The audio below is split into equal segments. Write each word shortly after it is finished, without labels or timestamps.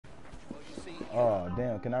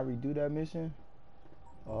damn, can I redo that mission?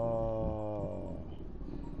 Oh,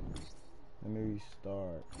 let me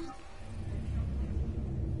restart.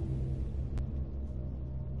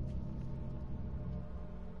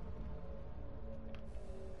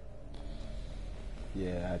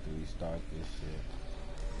 Yeah, I have to restart this shit.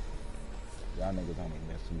 Y'all niggas only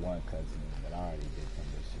missed one cutscene, but I already did some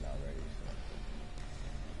of this shit already,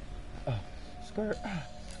 so. Skirt.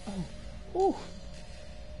 Oh. Ooh.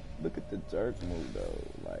 Look at the jerk move, though.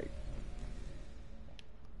 Like.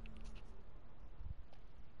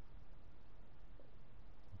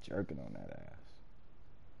 Jerking on that ass.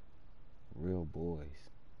 Real boys.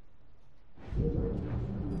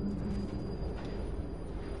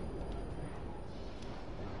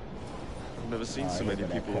 I've never seen so many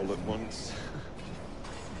people all at once.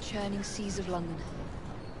 Churning seas of London.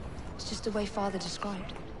 It's just the way Father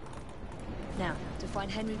described. Now, to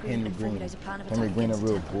find Henry Green and formulate a plan of attack. Henry Green, a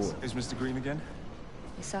real boy. Is Mr. Green again?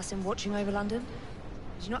 The assassin watching over London?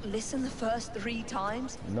 Did you not listen the first 3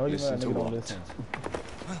 times? No, you listen to don't what? Listen.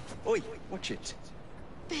 Oi, watch it.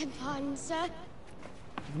 Beg pardon, sir.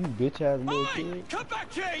 You bitch ass little kid. Come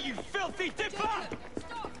back here, you filthy dipper!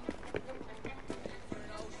 Stop!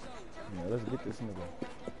 Yeah, let's get this nigga.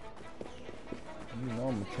 You know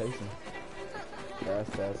I'm chasing.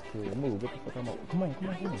 Fast ass kid. Move, get the fuck out. Come on.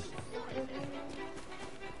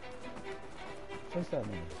 Chase that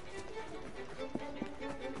nigga.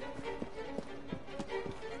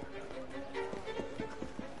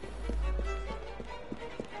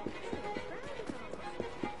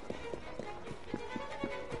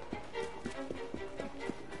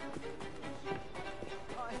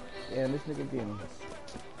 Damn, this nigga getting.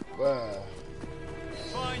 Wow.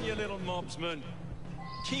 Fine, you little mobsman.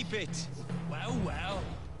 Keep it. Well.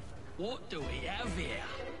 What do we have here?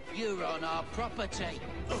 You're on our property.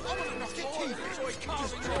 I'm gonna knock your teeth so he can't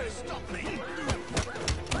just try to stop me.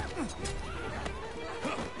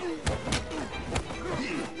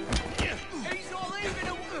 He's not leaving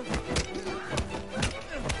him.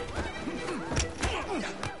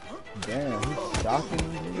 Damn, he's shocking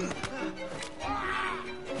me.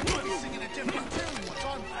 He's singing a different tune. What's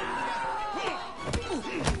on?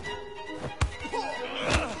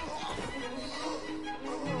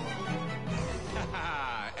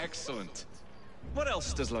 Excellent. What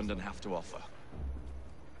else does London have to offer?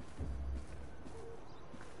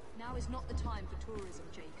 Now is not the time for tourism,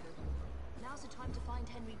 Jacob. Now's the time to find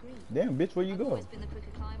Henry Green. Damn, bitch, where you go? Always been the quicker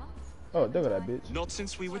climber. Oh, look at that bitch. Not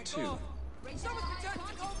since we were 2. Someone pretend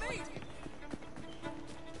to call me!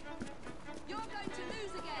 You're going to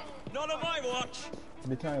lose again! Not on my watch.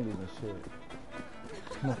 Bitch, I ain't losing shit.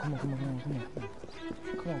 Come on. Come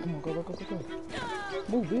on, go.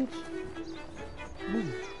 Move, bitch.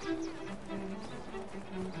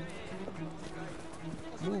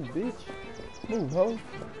 Move, bitch. Move, ho.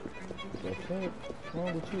 The fuck? What's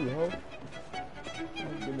wrong with you, ho?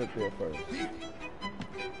 Let's get up there first.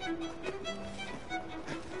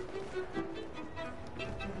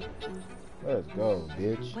 Let's go,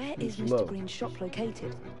 bitch. Where is Mr. Green's shop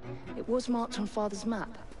located? It was marked on Father's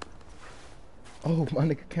map. Oh, my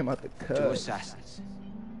nigga came out the cut. 2 assassins.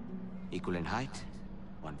 Equal in height.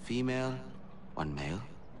 1 female, 1 male.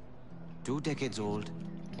 2 decades old.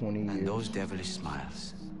 20 years. And those devilish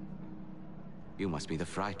smiles. You must be the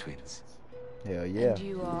Fry twins. Hell yeah. And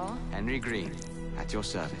you are? Henry Green, at your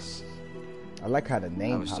service. I like how the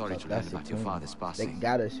name I was sorry pops to up. learn That's about the your thing. father's passing. They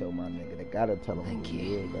gotta show my nigga. They gotta tell him Thank who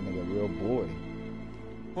he you. is. That nigga a real boy.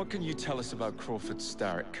 What can you tell us about Crawford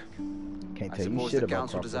Starrick? Can't I tell you suppose shit the about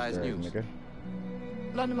council Crawford desires Starrick, news. nigga.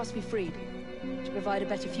 London must be freed to provide a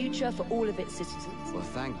better future for all of its citizens. Well,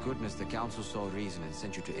 thank goodness the council saw reason and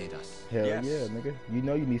sent you to aid us. Hell Yes. yeah, nigga. You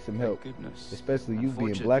know you need some help. Thank goodness. Especially you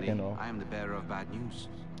being black and all. I am the bearer of bad news.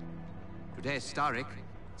 Today, Starrick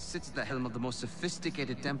sits at the helm of the most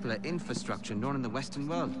sophisticated Templar infrastructure known in the Western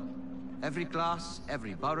world. Every class,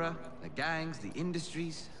 every borough, the gangs, the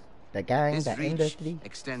industries. The gang, His the reach industry.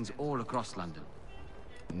 extends all across London.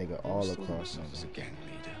 Nigga all Saw across. himself as a Nigga. gang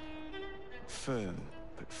leader. Firm,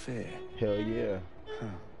 but fair. Hell yeah.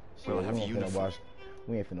 So We'll have we ain't uniform.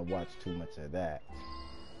 finna watch too much of that.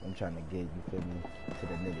 I'm trying to get, you feel me, to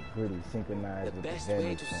the nitty gritty, synchronized The with best the way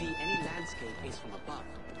vanish to point. see any landscape is from above.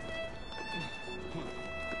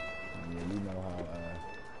 Yeah, you know how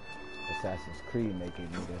Assassin's Creed make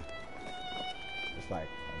it, nigga. It's like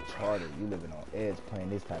Uncharted. You living on edge playing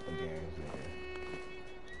this type of games, nigga.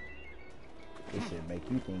 This shit make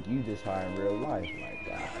you think you just high in real life. Like,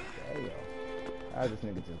 god damn. How this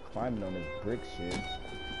nigga just climbing on this brick shit?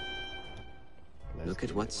 Look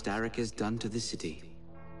at what Starrick has done to the city.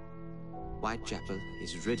 Whitechapel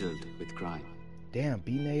is riddled with crime. Damn,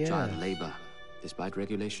 beating their Child ass. labor, despite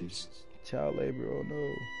regulations. Child labor, oh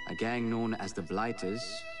no. A gang known as the Blighters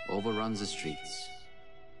overruns the streets,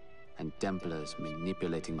 and Templars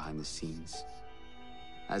manipulating behind the scenes.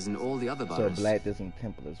 As in all the other So boroughs, Blighters and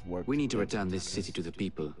Templars work. we need to together. return this city to the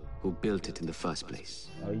people who built it in the first place.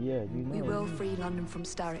 Oh yeah, you know. We will free London from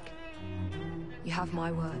Starrick. You have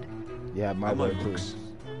my word. You have my On my word too. books.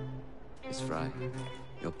 Miss Fry,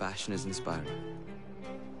 your passion is inspiring.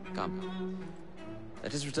 Come,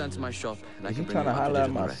 let us return to my shop, and I Is can you bring trying you to up to holler date at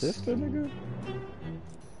on the my rest. sister, nigga?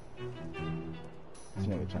 This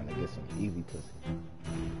nigga trying to get some easy pussy.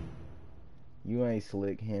 You ain't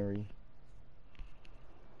slick, Henry.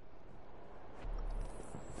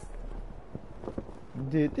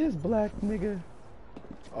 Did this black nigga?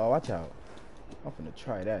 Oh, watch out. I'm finna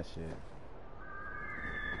try that shit.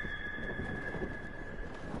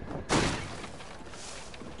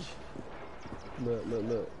 Look, look,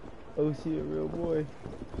 look. Oh, she a real boy.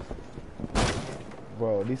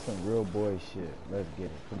 Bro, this some real boy shit. Let's get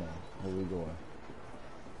it. Come on. Where we going?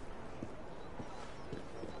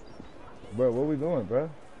 Bro, where we going, bro?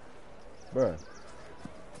 Bro.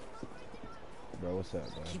 Bro, what's up,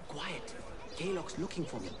 bro? Keep quiet. Kaylock's looking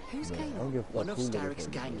for me. Who's Bro, I Caleb? don't give a fuck One of who looking Starrick's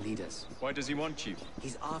for me, gang bro. leaders. Why does he want you?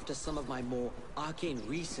 He's after some of my more arcane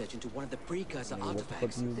research into one of the precursor Nigga, what the fuck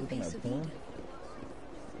artifacts. you The looking piece at, of porn? Eden.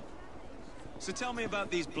 So tell me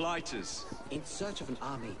about these blighters. In search of an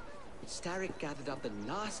army, Starrick gathered up the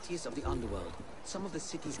nastiest of the underworld. Some of the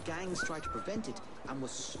city's gangs tried to prevent it and were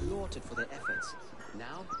slaughtered for their efforts.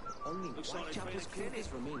 Now, only Whitechapel's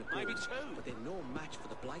clinkers remain Maybe opposed, two. but they're no match for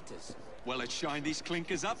the Blighters. Well, let's shine these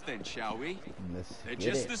clinkers up then, shall we? Let's They're get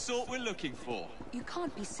just it. the sort we're looking for. You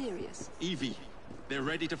can't be serious. Evie, they're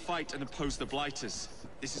ready to fight and oppose the blighters.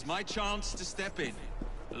 This is my chance to step in.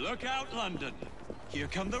 Look out, London. Here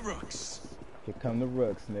come the rooks. Here come the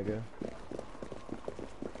rooks, nigga.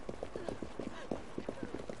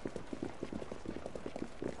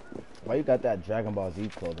 Why you got that Dragon Ball Z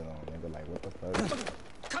clothing on, nigga? Like, what the fuck? Move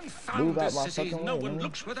Confound out this my city, fucking no way, one nigga.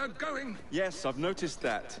 looks where they're going. Yes, I've noticed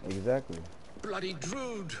that. Exactly. Bloody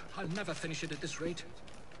Drood, I'll never finish it at this rate.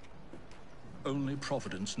 Only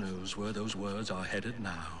Providence knows where those words are headed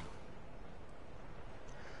now.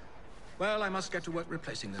 Well, I must get to work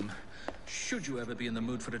replacing them. Should you ever be in the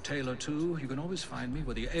mood for a tale or two, you can always find me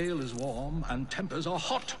where the ale is warm and tempers are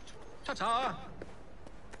hot. Ta-ta!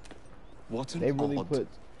 What an They really odd...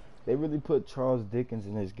 put Charles Dickens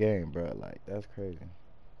in this game, bro. Like, that's crazy.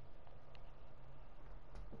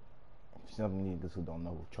 Some niggas who don't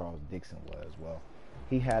know who Charles Dixon was, well,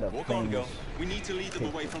 he had a Walk on, famous. girl. We need to lead them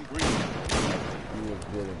away from Green. He was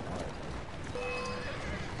good in art.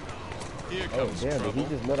 Here Oh comes damn! trouble. Did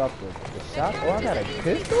he just let off the shot? Oh, I got a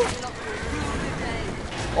pistol.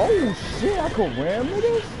 Oh shit! I could ram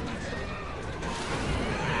niggas.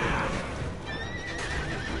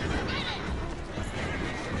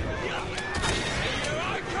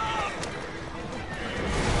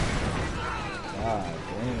 God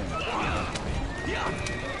damn!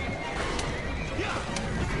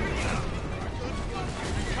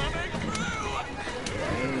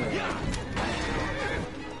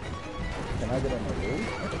 Can I get on the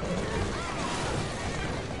roof?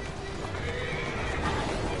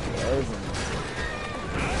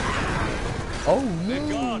 Oh They're no!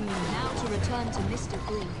 gone. Now to return to Mr.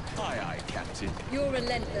 Green. Aye, aye, Captain. You're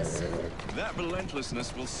relentless. That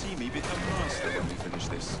relentlessness will see me become master when we finish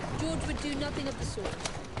this. George would do nothing of the sort.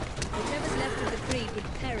 Whatever's left of the Creed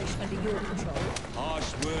would perish under your control.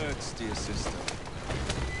 Harsh words, dear sister.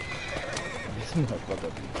 This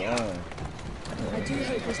motherfucker be gone. I do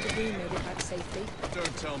hope Mr. Green made it back safely.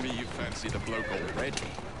 Don't tell me you fancy the bloke already.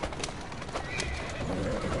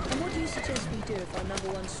 And what do you suggest we do if our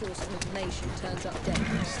 #1 source of information turns up dead?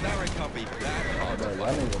 Starrick can't be that hard to Bro, y'all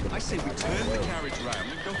find. niggas look I say we turn the carriage round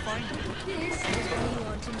and go find him. This is when you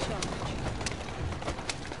aren't in charge.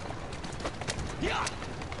 Yeah!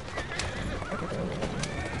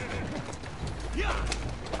 Yeah!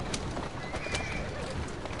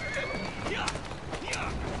 Yeah!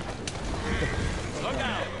 Yeah! Look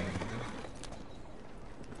out!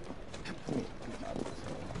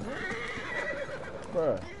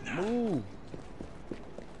 Bruh, move!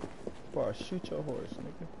 Before I shoot your horse,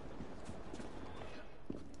 nigga.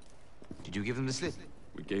 Did you give them the slip?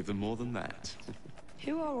 We gave them more than that.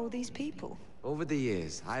 Who are all these people? Over the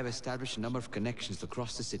years, I have established a number of connections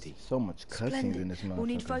across the city. So much cussing in this motherfucker. We'll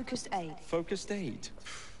need focused aid. Focused aid.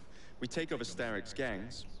 We take over Starrick's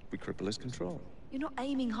gangs, we cripple his control. You're not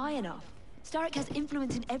aiming high enough. Starrick has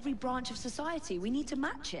influence in every branch of society. We need to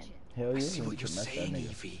match him. Hell yeah, see we what need to you're mess that saying, nigga.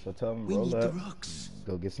 Evie. So tell him We roll need up, the rooks.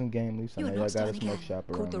 go get some game leaves. I You know are y'all not got a starting a smoke gang shop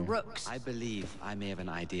called around the here. Rooks. I believe I may have an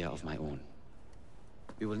idea of my own.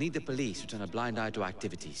 We will need the police to turn a blind eye to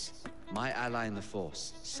activities. My ally in the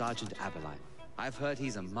force, Sergeant Aberline. I've heard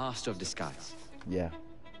he's a master of disguise. Yeah.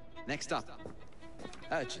 Next up,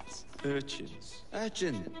 urchins. Urchins.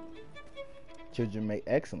 Urchin. Children make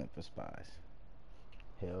excellent for spies.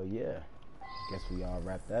 Hell yeah. Guess we all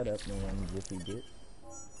wrap that up in one jiffy bit.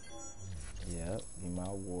 Yep, need my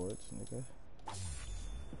awards, nigga.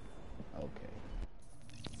 Okay.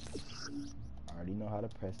 I already know how to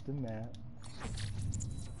press the map.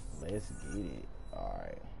 Let's get it.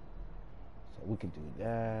 Alright. So we can do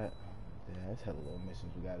that. That's hella little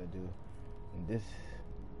missions we gotta do. And this.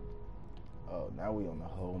 Oh, now we on the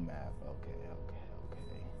whole map. Okay.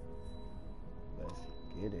 Let's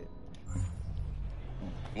get it.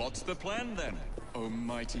 What's the plan then, oh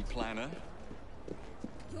mighty planner?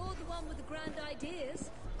 You're the one with the grand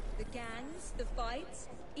ideas. The gangs, the fights,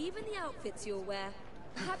 even the outfits you'll wear.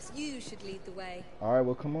 Perhaps you should lead the way. Alright,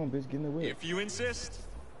 well come on, bitch, get in the way. If you insist.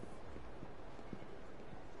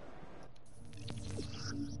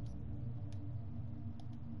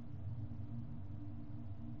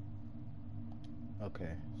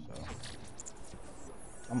 Okay, so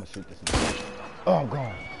I'm gonna shoot this nigga. Oh, I'm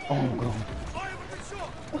gone. Oh, I'm gone.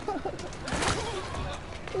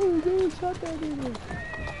 Oh, dude, shot that nigga.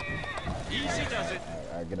 Easy does it.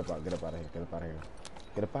 Alright, get up out of here.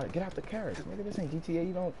 Get out the carriage, nigga. This ain't GTA.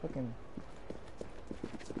 You don't fucking.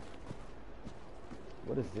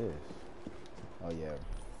 What is this? Oh yeah,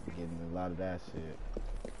 we're getting a lot of that shit.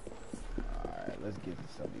 Alright, let's get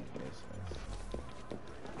to some of these missions.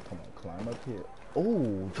 Come on, climb up here.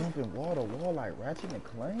 Oh, jumping wall to wall like Ratchet and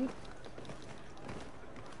Clank.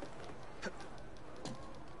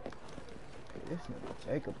 This nigga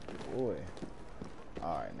Jacob, boy.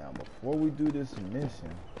 Alright, now before we do this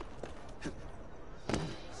mission,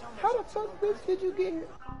 how the fuck, bitch, did you get here?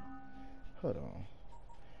 Hold on.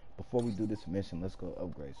 Before we do this mission, let's go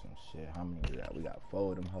upgrade some shit. How many we got? We got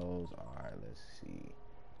 4 of them hoes. Alright, let's see.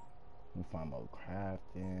 We find more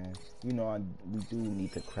crafting. You know, we do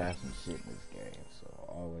need to craft some shit in this game. So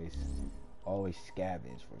always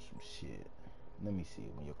scavenge for some shit. Let me see.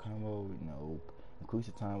 When your combo, no. Increase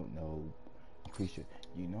your time with no. Increase your,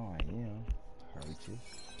 you know I am. Hurt you.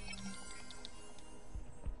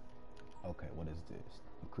 Okay, what is this?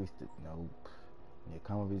 Increase the, nope. When your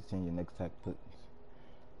combo reaches 10, your next attack puts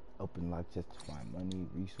open lock chest to find money,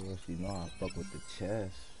 resource. You know I fuck with the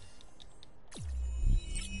chest.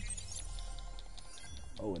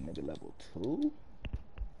 Oh, a nigga level 2?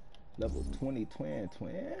 Level 20 twin?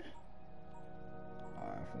 Alright,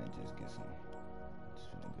 I'm finna just get some,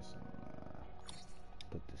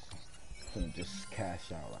 put this, finna just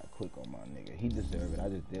cash out right quick on my nigga. He deserve it. I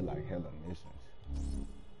just did like hella missions.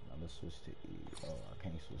 Now let's switch to E. Oh, I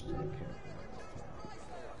can't switch to the character.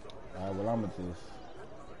 Alright, well I'ma just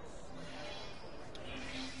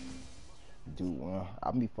do one.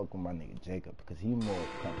 I'll be fucking with my nigga Jacob because he more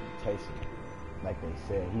confrontation. Like they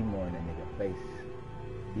said, he more in that nigga face.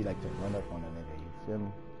 He like to run up on a nigga, you feel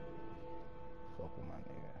me? Fuck with my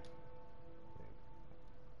nigga.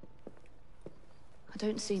 I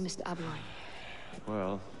don't see Mr. Aberline.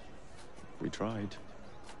 Well, we tried.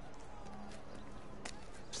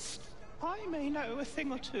 I may know a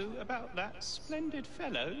thing or two about that splendid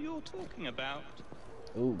fellow you're talking about.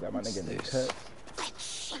 Ooh, got my nigga in the cut. God's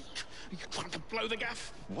sake! Are you trying to blow the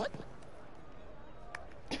gaff? What?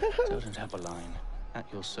 Sergeant Aberline, at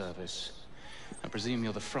your service. I presume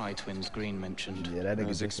you're the Fry twins Green mentioned. Yeah, that nigga I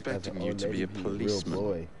was expecting you to be a Real policeman.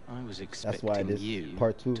 boy. I was That's expecting why this you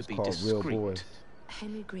part 2 to is be called discreet. Real Boys.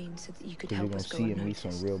 Henry Green said that you could Cause you're help gonna us go see and meet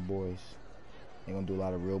unnoticed. some real boys. They're gonna do a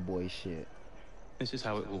lot of real boy shit. This is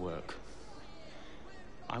how it will work.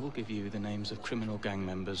 I will give you the names of criminal gang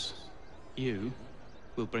members. You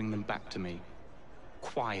will bring them back to me.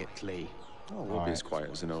 Quietly. Oh, we'll be as quiet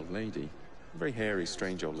as an old lady. A very hairy,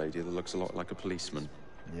 strange old lady that looks a lot like a policeman.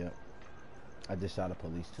 Yep. I just shot a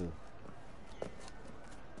police too.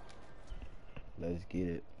 Let's get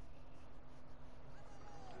it.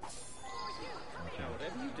 Okay.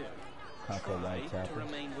 Whatever you do, Conquer White try to Chapel.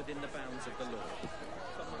 remain within the bounds of the law.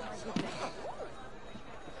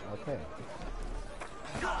 Okay.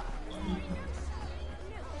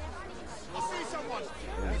 I see someone!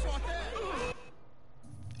 That's right there!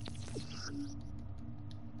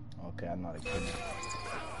 Okay, I know how to kill him.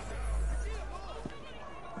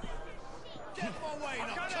 Get my way and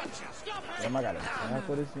I'll touch you! Stop it! Damn, I got a time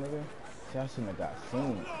for this nigga? See, I shouldn't have got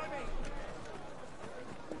seen.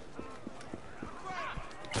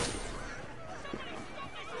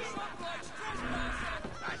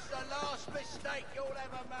 That's the last mistake you'll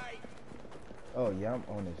ever make! Oh, yeah, I'm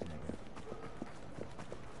on this nigga.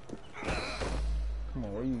 Come on,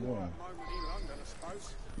 where you going?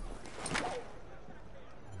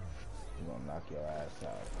 We're gonna knock your ass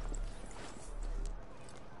out.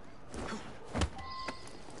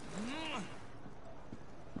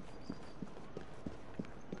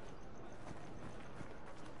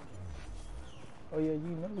 Oh yeah, you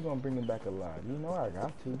know we're gonna bring him back alive. You know I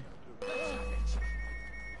got to.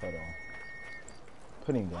 Hold on.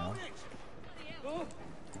 Put him down.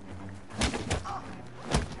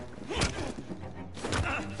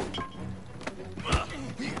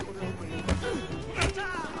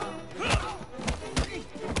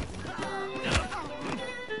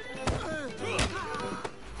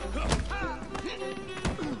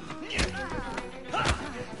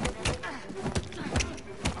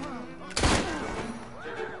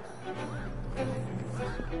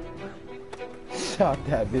 Shot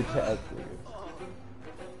that bitch ass nigga.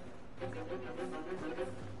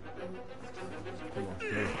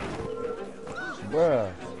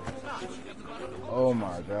 Bruh. Oh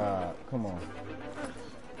my god. Come on.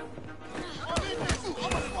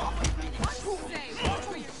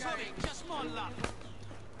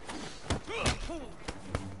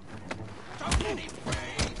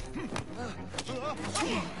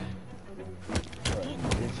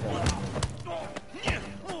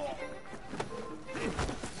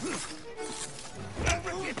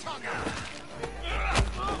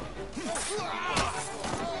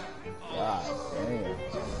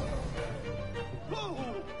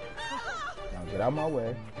 Get out my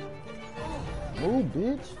way. Move,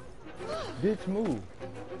 bitch. Bitch, move.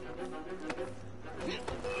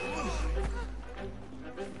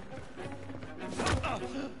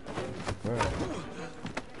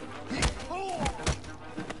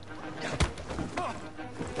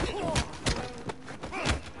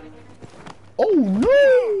 Oh no!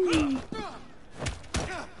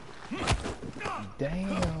 Damn.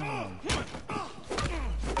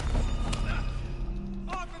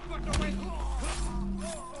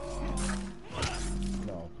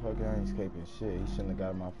 No, fuck, I ain't escaping shit. He shouldn't have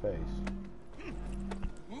got in my face.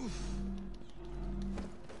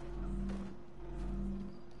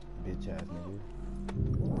 Bitch ass nigga.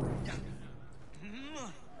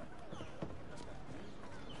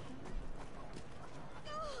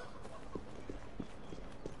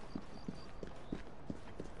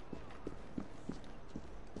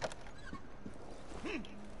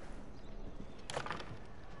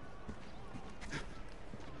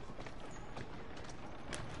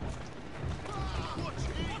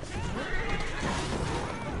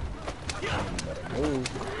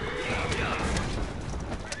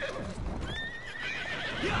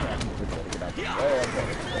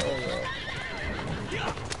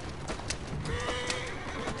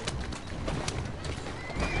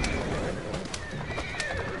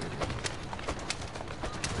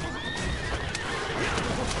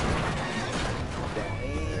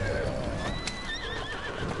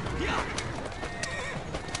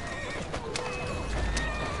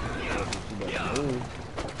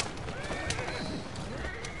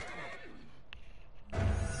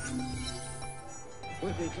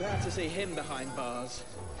 We'll be glad to see him behind bars.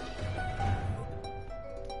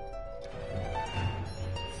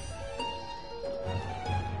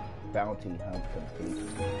 Bounty hunt complete.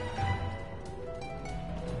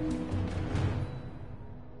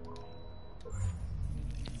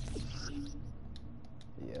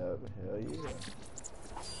 Yep, hell yeah.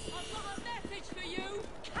 I've got a message for you.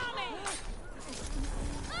 Coming.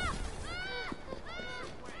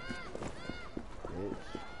 Bitch.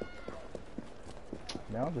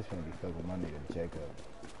 Now I'm just gonna be fucking with my nigga Jacob.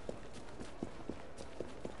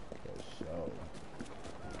 For sure.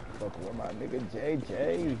 Fucking with my nigga JJ.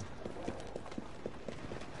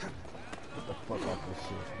 Get the fuck off this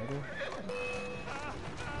shit, nigga.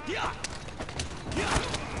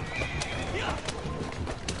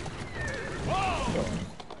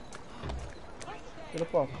 Get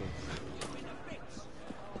up off this.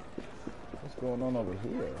 What's going on over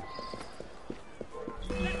here?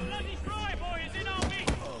 Let's bloody fry, boys, in our meat!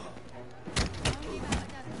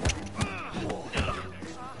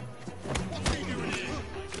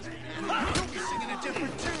 You'll be singing a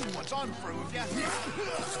different tune once I'm through with you.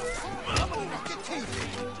 I'm gonna knock your teeth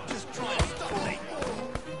in. Just try and stop me.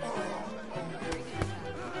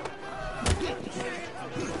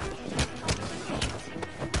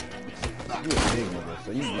 You a big nigga, so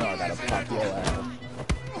you know I gotta pop your ass.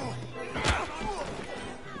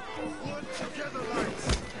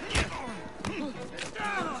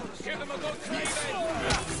 Give them a good trade,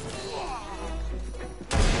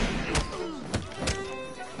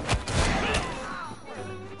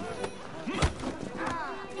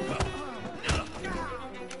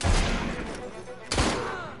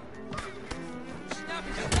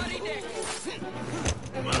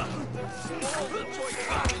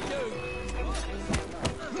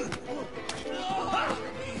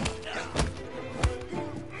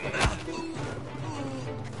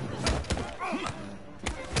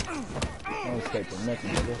 escaping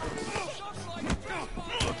nothing, nigga.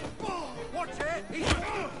 Watch it!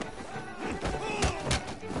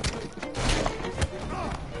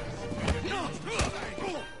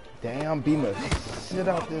 Damn, beating the shit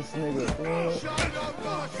out this nigga, bro.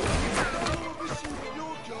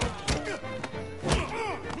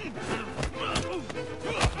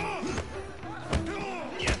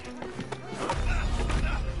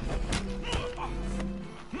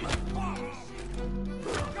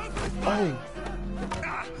 Oh.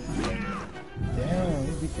 Damn,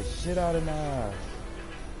 he beat the shit out of my ass.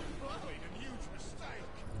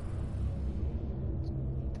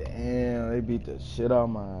 Damn, they beat the shit out of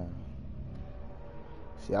my ass.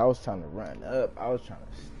 See, I was trying to run up. I was trying to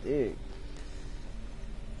stick.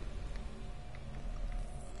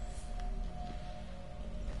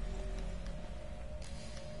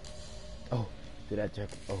 Oh, do that jerk.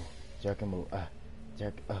 Oh, jerk and move.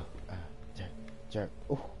 Jerk. Oh, jerk. Jerk.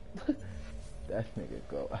 Oh, that nigga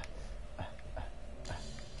go.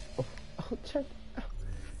 Oh, jerk.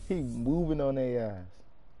 He moving on their ass.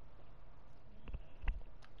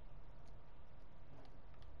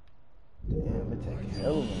 Damn, it takes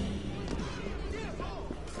hell of one.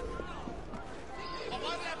 I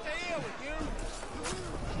won't have to hear with you.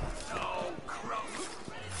 Oh, crap.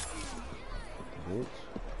 Bitch.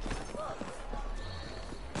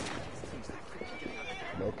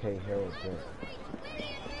 Okay, Harold Jerk.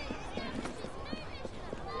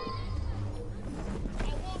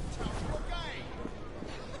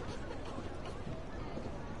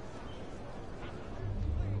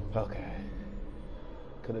 Okay.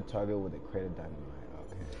 Could have targeted with a crate of dynamite.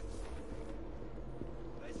 Okay.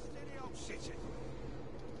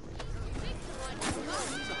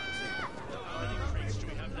 How many crates do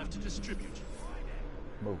we have left to distribute?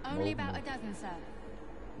 Only about a dozen, sir.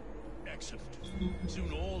 Excellent.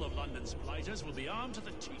 Soon all of London's blighters will be armed to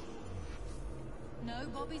the teeth. No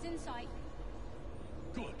bobbies in sight.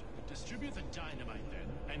 Good. Distribute the dynamite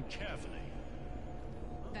then, and carefully.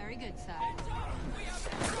 Very good, sir.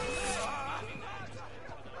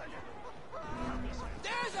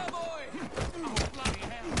 There's a boy! Oh, bloody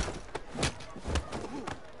hell!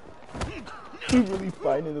 He really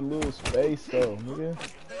fighting in a little space though, nigga.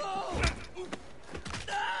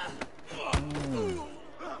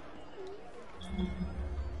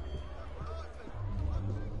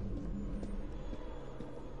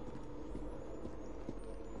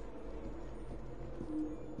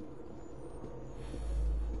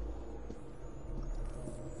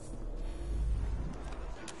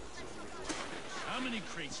 How many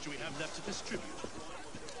crates do we have left to distribute?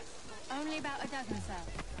 Only about a dozen, sir.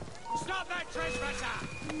 Stop that trespasser!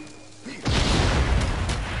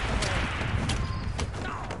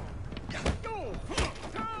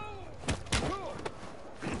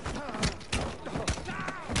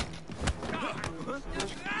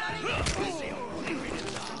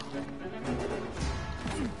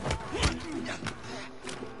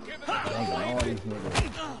 Dang, all these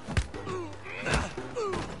niggas.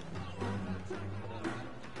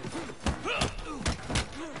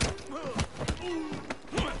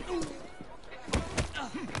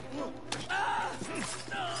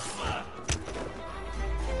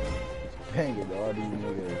 Dang it, all these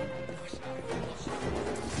niggas.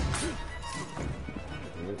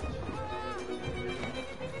 Bitch.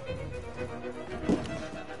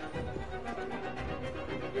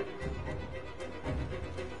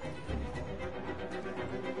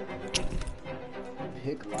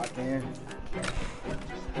 Pick lock in.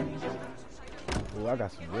 Ooh, I got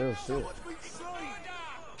some real shit.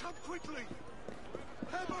 Come quickly!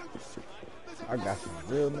 I got some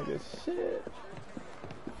real nigga shit.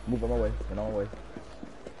 Move on my way, get on my way.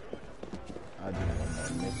 I do one more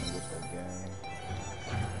mission with the gang.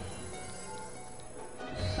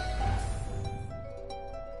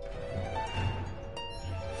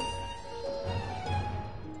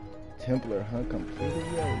 Templar hunt completed?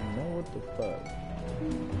 You already know what the fuck.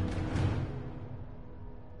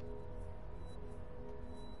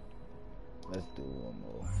 Let's do one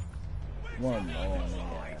more. One more on the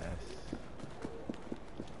ass.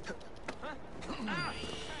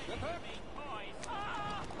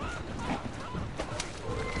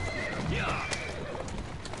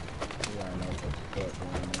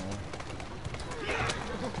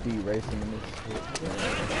 Speed racing in this shit.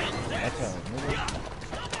 That's how nigga.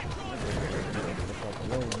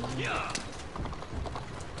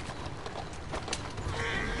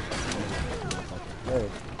 Hey.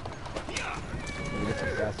 Nigga, get some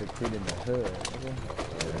Assassin's Creed in the hood.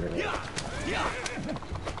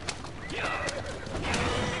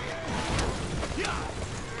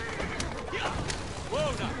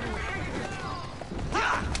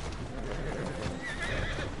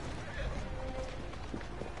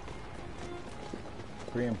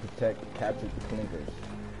 free and protect captured clinkers.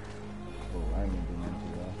 Oh, I ain't gonna do nothing to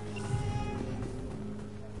y'all.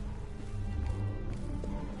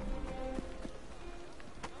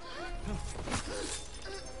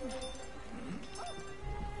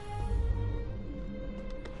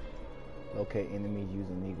 Locate enemies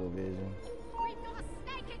using eagle vision. We've got a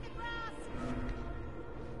snake in the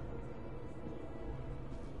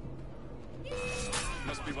grass!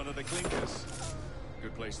 Must be one of the clinkers.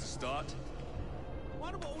 Good place to start.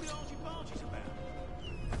 Wonder what all the argy-bargy's about.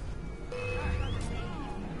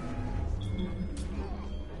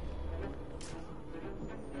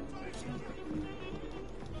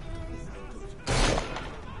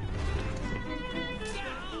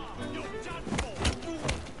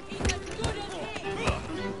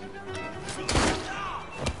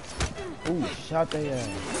 Ooh, shot their ass.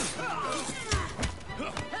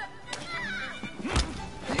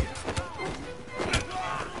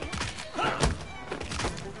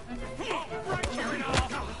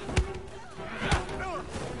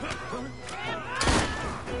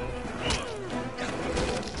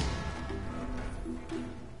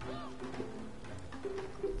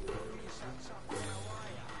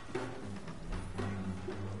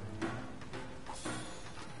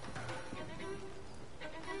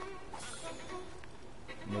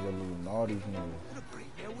 Nigga looting all these niggas.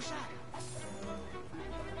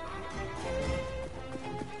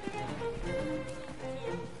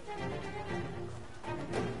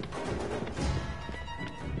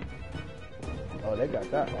 Oh, they got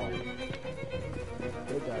that on.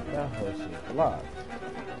 They got that whole shit blocked.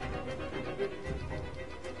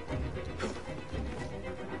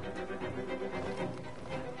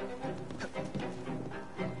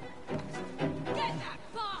 Get that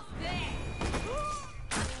bastard!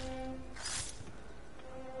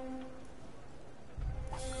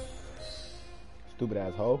 Stupid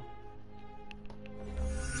ass hoe.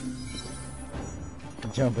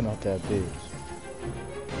 Jumping off that bitch.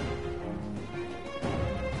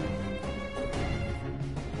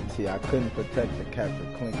 See, I couldn't protect the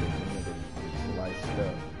captured clinkers. The nigga sliced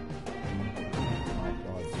up. My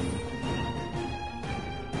fault, G.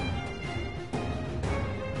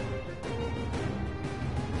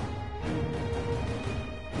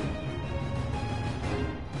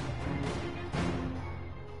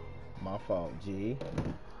 My fault, G.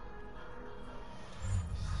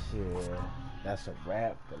 Shit. That's a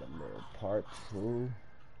wrap for the little part 2.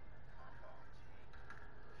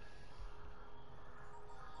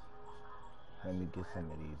 Let me get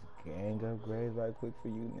some of these gang upgrades right quick for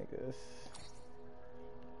you niggas.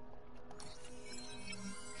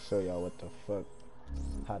 Show y'all what the fuck,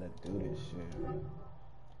 how to do this shit.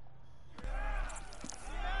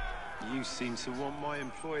 You seem to want my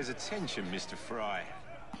employer's attention, Mr. Fry.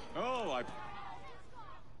 Oh,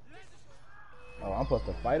 Oh, I'm supposed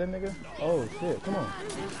to fight a nigga? Oh shit, come on.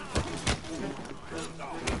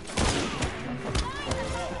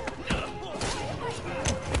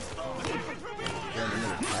 Damn, the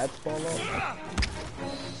nigga's hats fall off?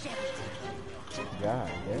 God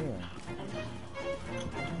damn.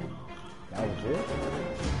 That was it?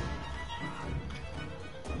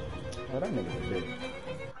 Oh, that nigga's a bitch.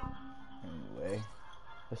 Anyway,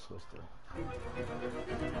 let's switch to...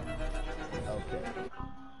 Okay.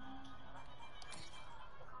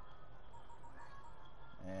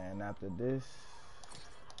 And after this,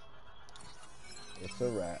 it's a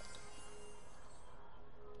wrap.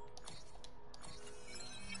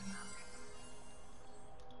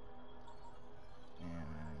 And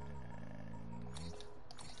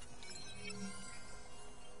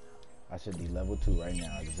I should be level 2 right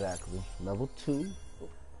now, exactly. Level 2.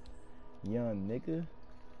 Young nigga.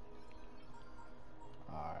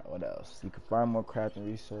 Alright, what else? You can find more crafting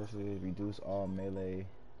resources, reduce all melee.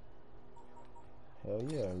 Hell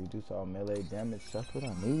yeah, reduce all melee damage. That's what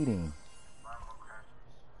I'm needing.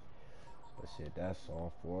 But shit, that's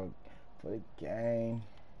all for the game.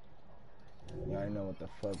 You already know what the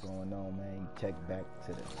fuck going on, man. You check back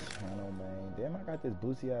to the channel, man. Damn, I got this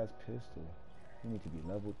boozy ass pistol. You need to be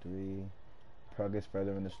level 3. Progress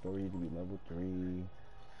further in the story, you need to be level 3.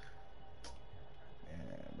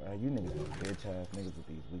 Man, bro, you niggas are bitch ass niggas with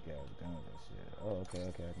these weak ass guns and shit. Oh, okay,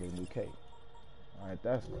 I get a new cape. Alright,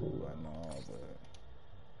 that's cool, I know, but...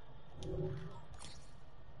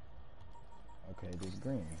 Okay, this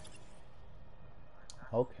green.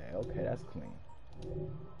 Okay, that's clean.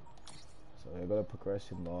 So here go the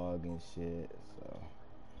progression log and shit. So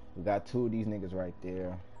we got 2 of these niggas right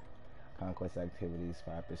there. Conquest activities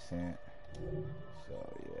 5%. So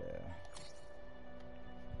yeah.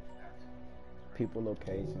 People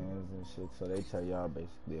locations and shit. So they tell y'all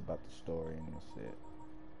basically about the story and shit.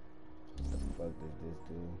 What the fuck does this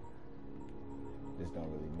do? This don't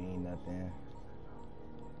really mean nothing.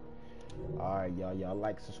 Alright, y'all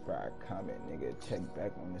like, subscribe, comment, nigga. Check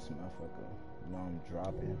back on this motherfucker. You know I'm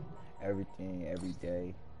dropping everything every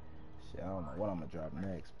day. Shit, I don't know what I'm gonna drop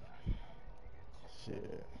next.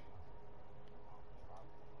 Shit.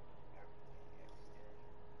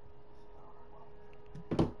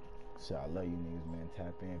 Shit, I love you niggas, man.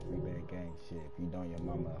 Tap in, free bad gang. Shit, if you don't, your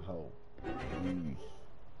mama a hoe. Peace.